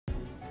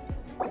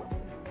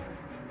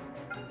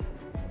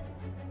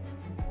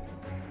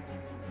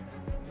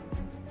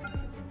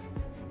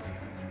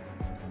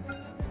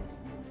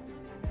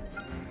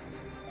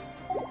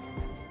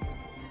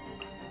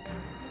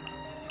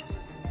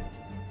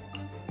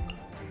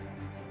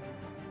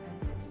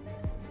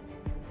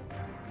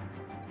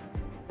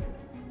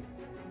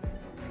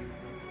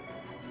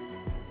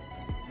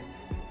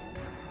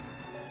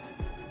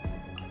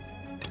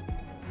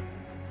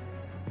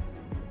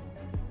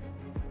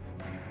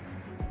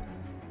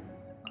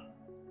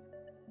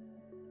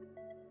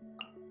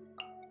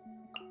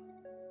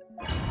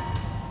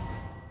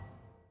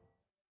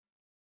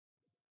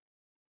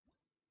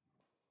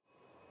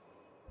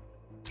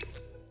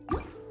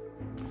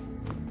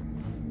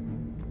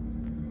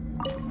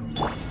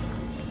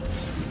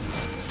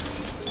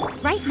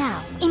Right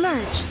now,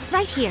 emerge.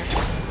 Right here.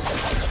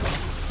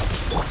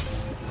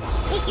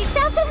 Make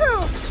yourselves at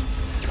home.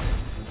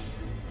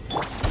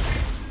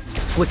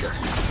 Flicker.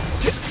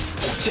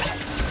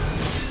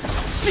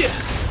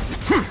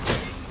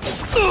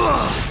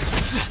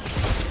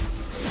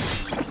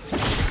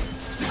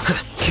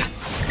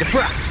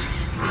 Defract.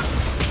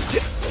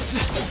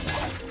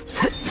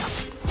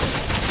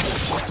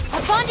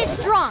 Our bond is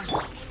strong.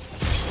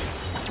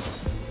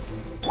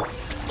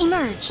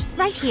 Emerge.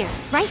 Right here.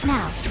 Right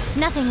now.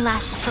 Nothing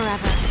lasts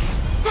forever.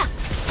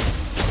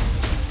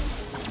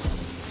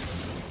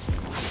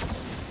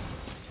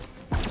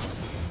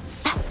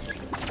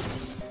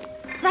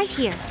 Right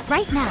here.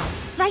 Right now.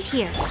 Right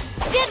here.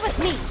 Stand with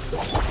me!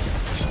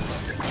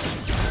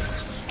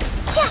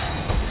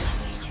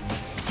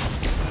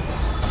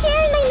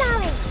 Sharing my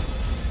knowledge.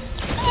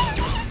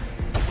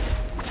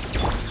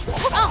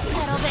 I'll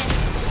settle this.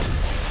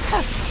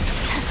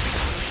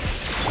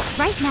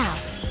 Right now.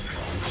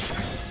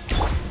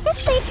 This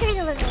place hurt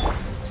a little.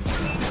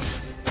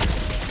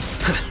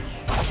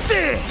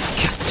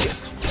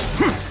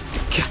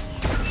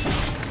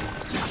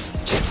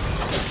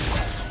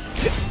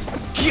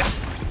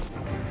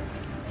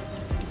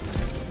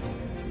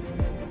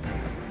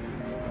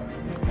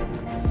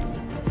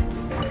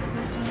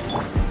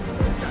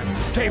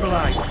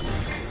 Stabilize.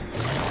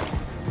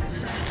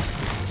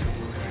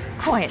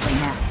 Quietly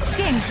now.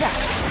 Game's up.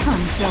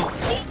 Time's up.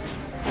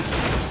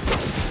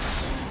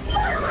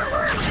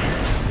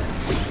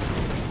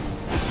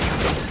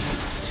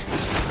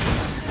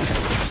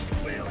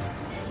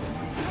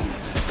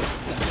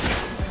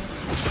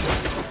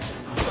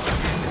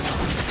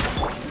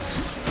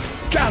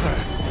 Gather.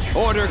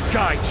 Order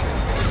guide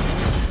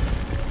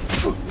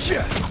you.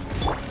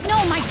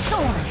 Know my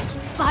sword.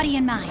 Body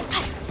and mind.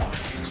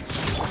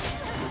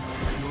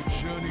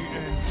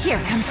 Here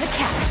comes the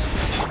catch.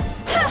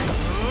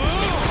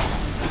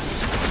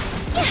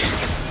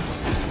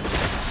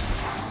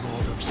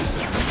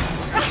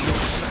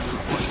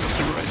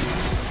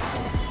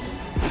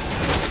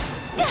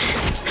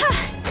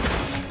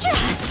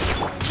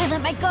 I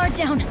let my guard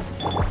down.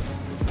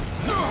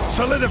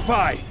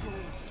 Solidify.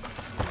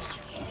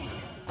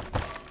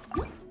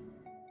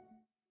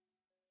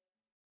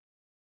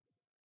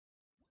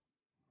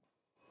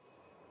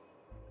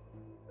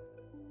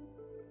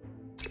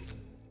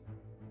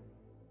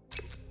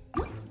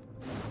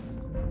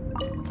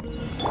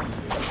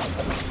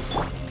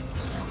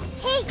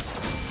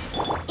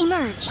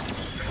 Emerge.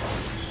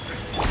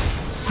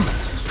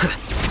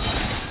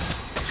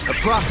 A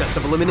process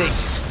of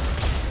elimination.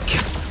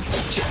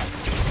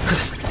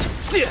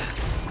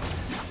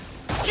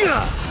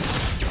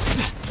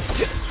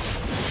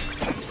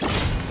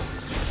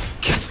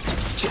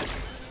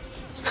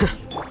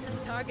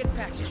 Target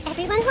practice.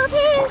 Everyone hold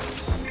hands.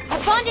 Our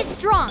bond is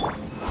strong.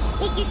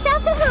 Make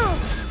yourselves at home.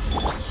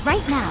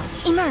 Right now,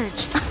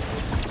 emerge.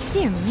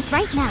 Dear me,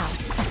 right now,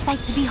 a sight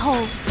to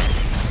behold.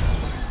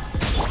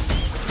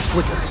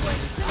 Flicker.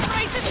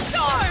 Rise the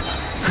storm!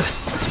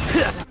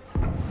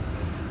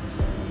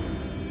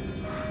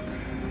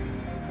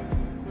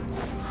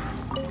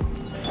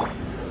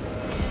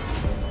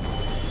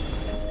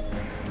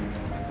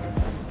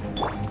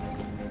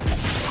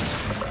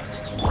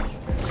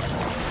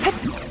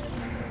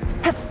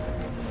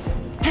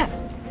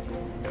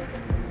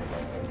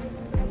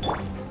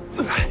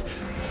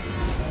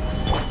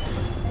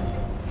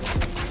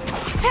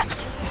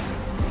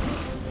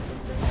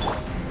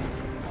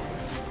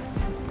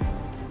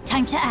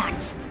 Time to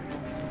act.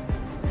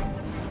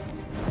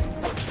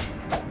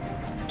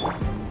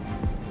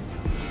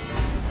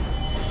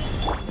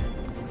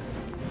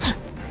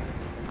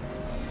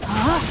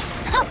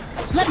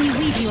 Let me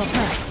weave you a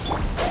purse.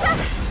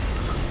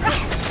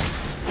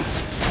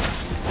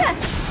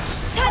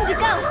 Time to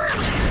go!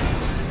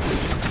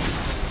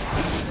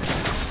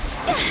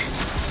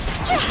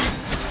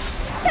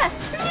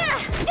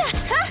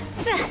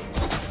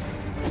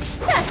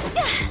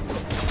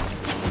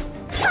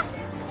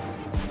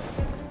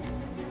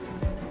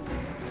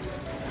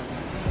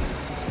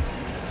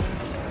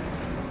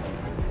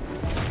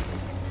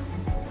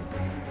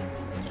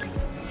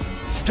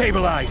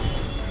 Stabilize.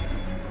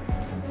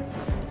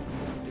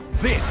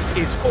 This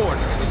is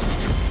order.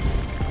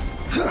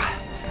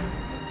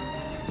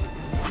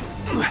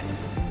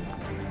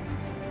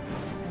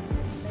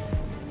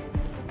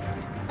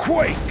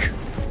 Quake.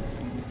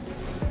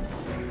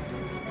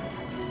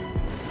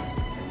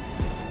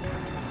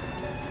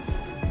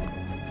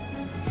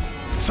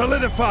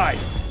 Solidify.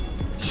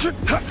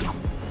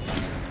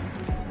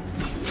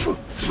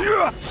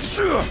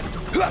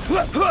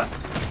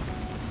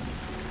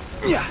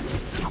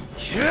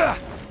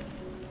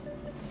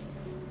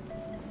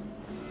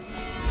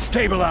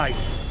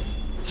 Stabilize.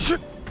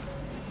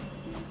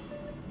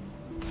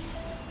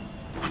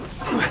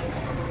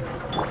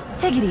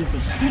 Take it easy.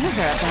 Things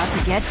are about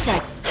to get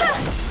set.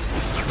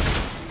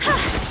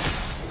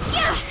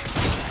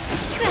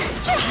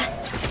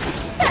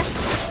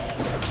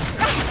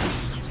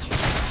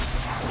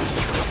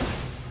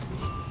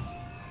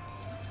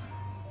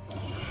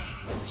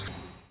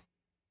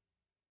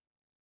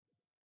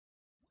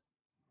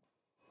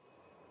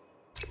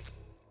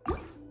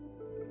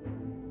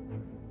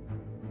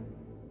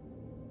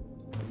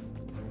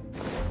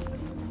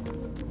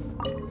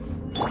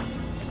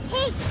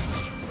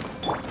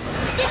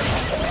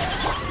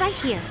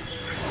 here.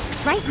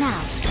 Right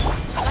now.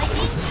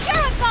 Lightning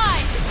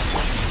terrified!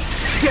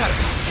 Scatter!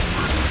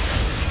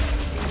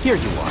 Here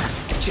you are.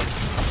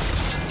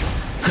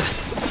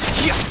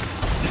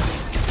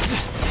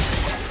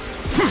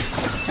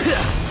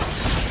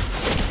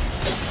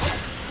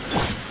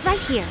 Right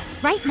here.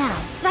 Right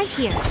now. Right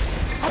here.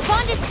 Our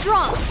bond is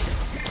strong!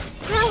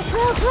 Grow,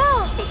 grow,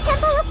 grow! The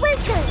Temple of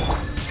Wisdom!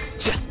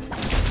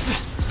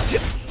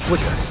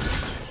 Flicker.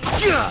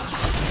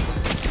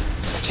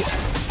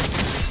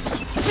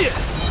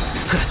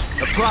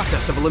 A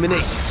process of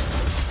elimination.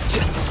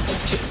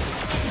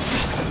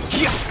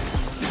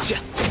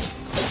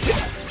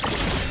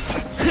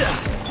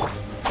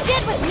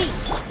 Stand with me!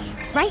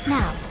 Right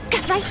now.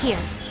 Right here.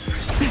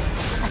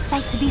 A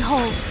sight to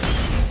behold.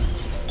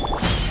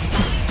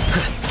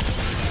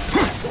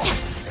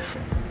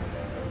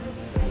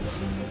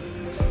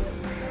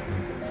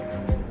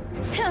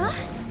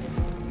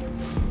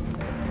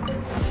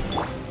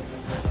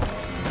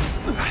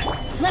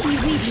 Let me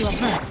weave you a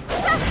verb.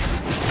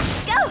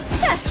 Go!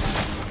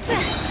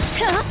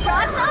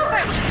 Cross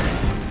over!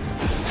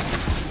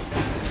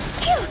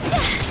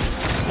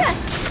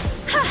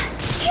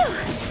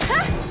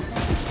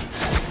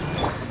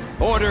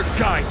 Order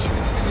guide you.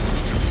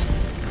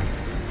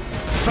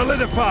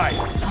 Solidify.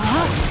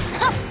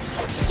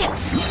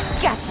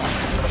 Gotcha.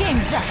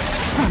 Game's up.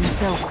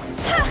 Fun's over.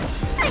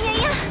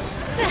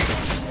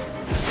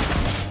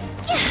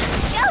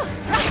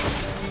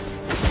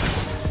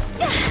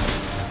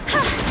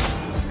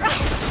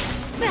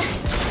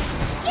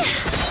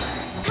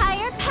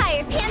 Higher,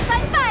 higher, pants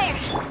on fire!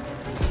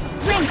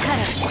 Ring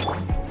cutter.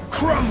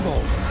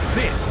 Crumble.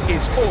 This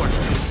is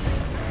order.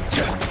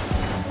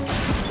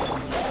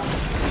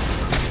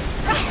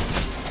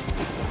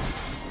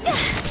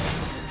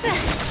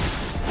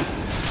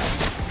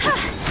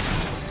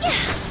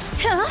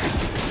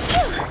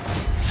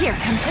 Here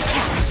comes the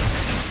catch.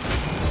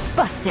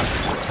 Busted.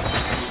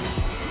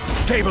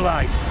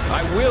 Stabilize.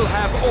 I will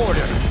have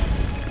order.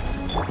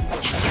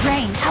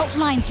 Rain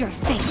outlines your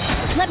fate.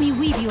 Let me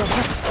weave you a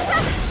verb.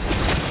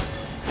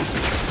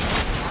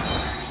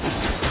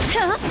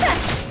 Go!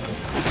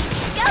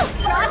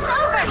 Cross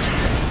over!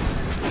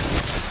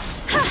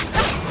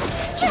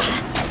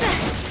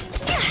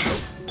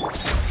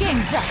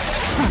 Game's up.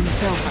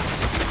 Fun's over.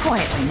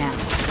 Quietly now.